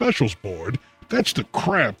on the specials board, that's the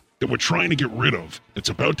crap that we're trying to get rid of. It's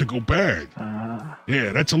about to go bad.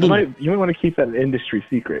 Yeah, that's a little... You might want to keep that an industry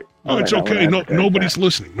secret. Oh, it's okay. Nobody's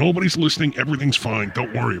listening. Nobody's listening. Everything's fine.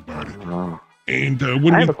 Don't worry about it. And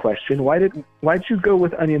I have a question. Why'd you go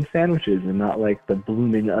with onion sandwiches and not like the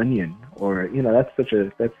blooming onion? Or that's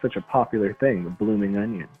such a popular thing, the blooming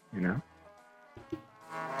onion.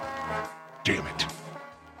 Damn it!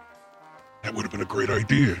 That would have been a great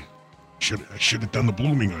idea. I should have done the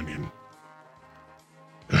blooming onion.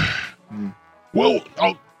 Well,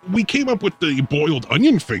 we came up with the boiled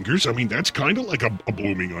onion fingers. I mean, that's kind of like a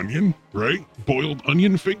blooming onion, right? Boiled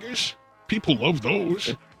onion fingers. People love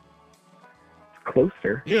those.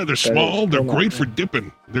 Closer. Yeah, they're small. They're great for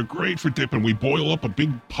dipping. We boil up a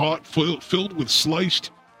big pot filled with sliced,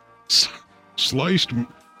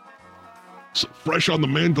 fresh on the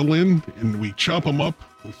mandolin, and we chop them up,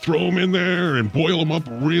 we throw them in there, and boil them up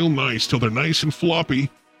real nice till they're nice and floppy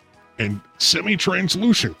and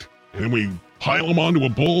semi-translucent. And then we pile them onto a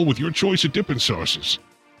bowl with your choice of dipping sauces.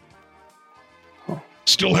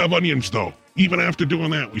 Still have onions, though. Even after doing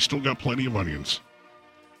that, we still got plenty of onions.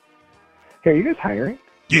 Hey, are you guys hiring?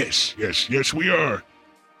 Yes, we are.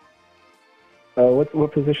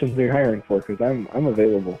 What positions are you hiring for? Because I'm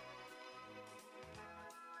available.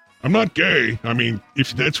 I'm not gay. I mean,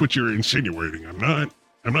 if that's what you're insinuating, I'm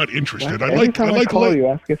not interested. Well, every time I call you,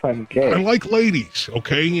 ask if I'm gay. I like ladies,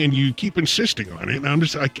 okay? And you keep insisting on it. And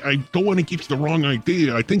I don't want to give you the wrong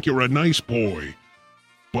idea. I think you're a nice boy,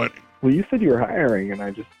 but. Well, you said you were hiring, and I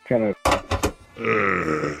just kind of.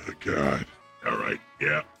 God. All right.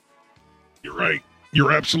 Yeah. You're right.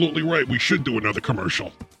 You're absolutely right. We should do another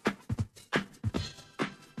commercial.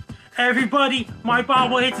 Everybody, my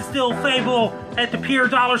bobbleheads is still available at the Pier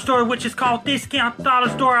Dollar Store, which is called Discount Dollar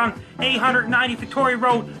Store on 890 Victoria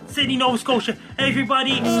Road, Sydney, Nova Scotia.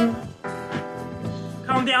 Everybody,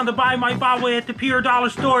 come down to buy my bobblehead at the Pier Dollar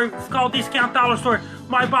Store. It's called Discount Dollar Store.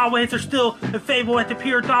 My bobbleheads are still available at the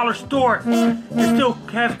Pier Dollar Store. They still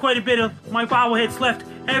have quite a bit of my bobbleheads left.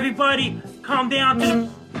 Everybody, come down to the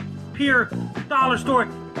Pier Dollar Store,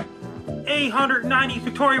 890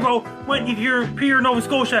 Victoria Road, when you're in Pier, Nova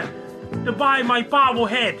Scotia, to buy my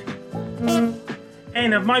bobblehead.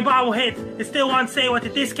 And my bobblehead is still on sale at the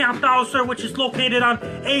Discount Dollar Store, which is located on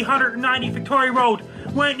 890 Victoria Road,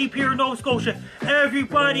 Wentney Pier, Nova Scotia.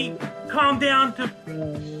 Everybody, come down to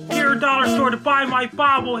Pier Dollar Store to buy my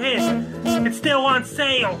bobblehead. It's still on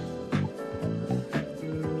sale.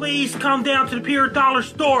 Please come down to the Pier Dollar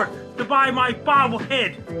Store to buy my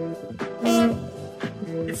bobblehead.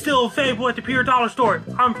 It's still available at the Pier Dollar Store.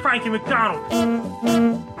 I'm Frankie McDonald.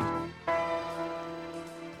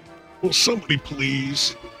 Will somebody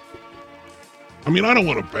please? I mean, I don't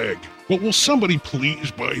want to beg, but will somebody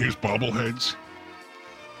please buy his bobbleheads?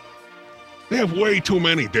 They have way too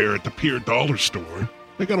many there at the Pier Dollar Store.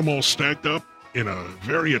 They got them all stacked up in a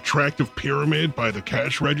very attractive pyramid by the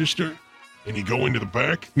cash register. And you go into the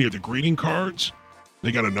back near the greeting cards.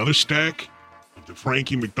 They got another stack of the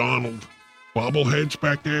Frankie McDonald bobbleheads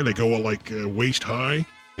back there. They go like waist high.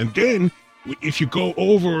 And then if you go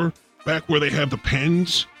over back where they have the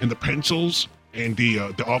pens and the pencils and the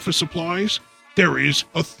office supplies, there is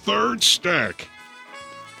a third stack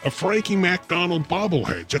of Frankie McDonald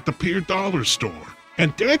bobbleheads at the Pier Dollar Store.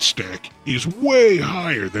 And that stack is way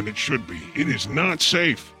higher than it should be. It is not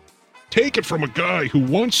safe. Take it from a guy who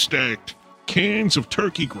once stacked cans of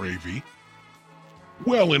turkey gravy,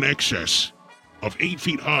 well in excess of 8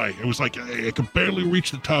 feet high. It was like I could barely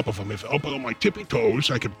reach the top of them. If up on my tippy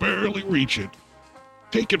toes, I could barely reach it.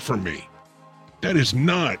 Take it from me. That is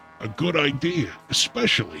not a good idea,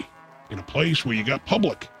 especially in a place where you got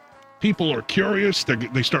public. People are curious.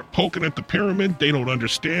 They start poking at the pyramid. They don't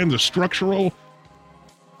understand the structural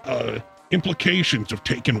implications of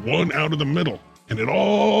taking one out of the middle. And it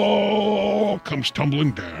all comes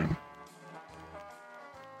tumbling down.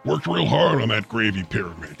 Worked real hard on that gravy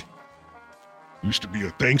pyramid. Used to be a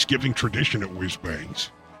Thanksgiving tradition at Whiz Bangs.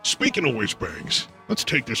 Speaking of Whiz Bangs, let's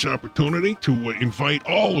take this opportunity to invite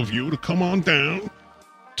all of you to come on down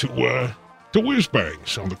to Whiz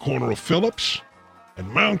Bangs on the corner of Phillips and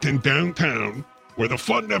Mountain downtown, where the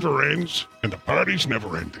fun never ends and the party's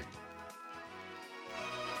never ending.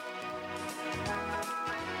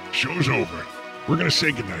 Show's over. We're gonna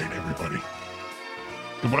say goodnight, everybody.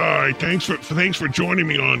 Goodbye. Thanks for joining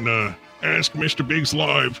me on Ask Mr. Biggs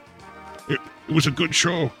Live. It was a good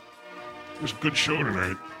show. It was a good show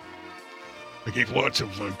tonight. I gave lots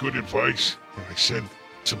of good advice, and I said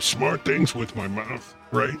some smart things with my mouth,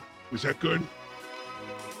 right? Was that good?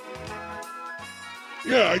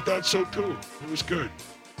 Yeah, I thought so too. It was good.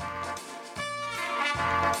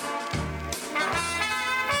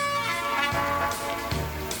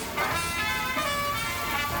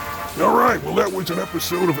 All right, well, that was an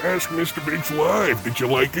episode of Ask Mr. Biggs Live. Did you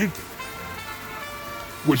like it?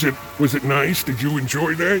 Was it nice? Did you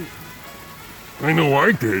enjoy that? I know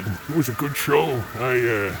I did. It was a good show.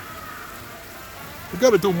 I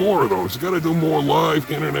got to do more of those. I got to do more live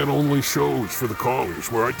internet-only shows for the callers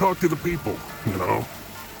where I talk to the people, you know.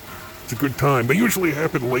 It's a good time. They usually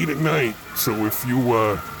happen late at night, so if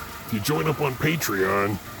you join up on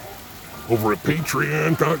Patreon, over at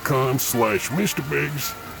patreon.com/Mr.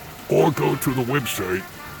 Biggs, or go to the website,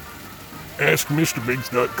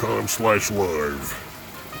 askmrbiggs.com/live.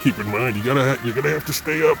 Keep in mind, you're gonna have to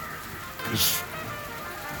stay up, because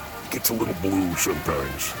it gets a little blue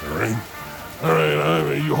sometimes, all right? All right,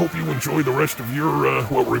 I hope you enjoy the rest of your,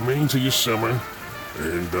 what remains of your summer,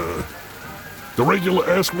 and the regular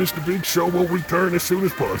Ask Mr. Biggs show will return as soon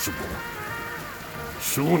as possible. As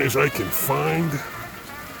soon as I can find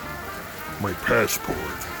my passport.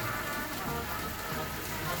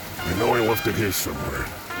 I know I left it here somewhere.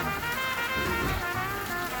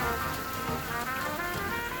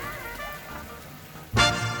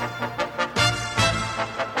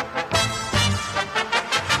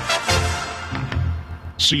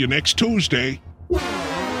 See you next Tuesday.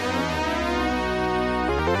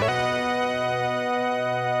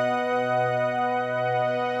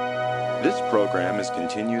 This program is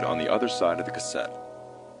continued on the other side of the cassette.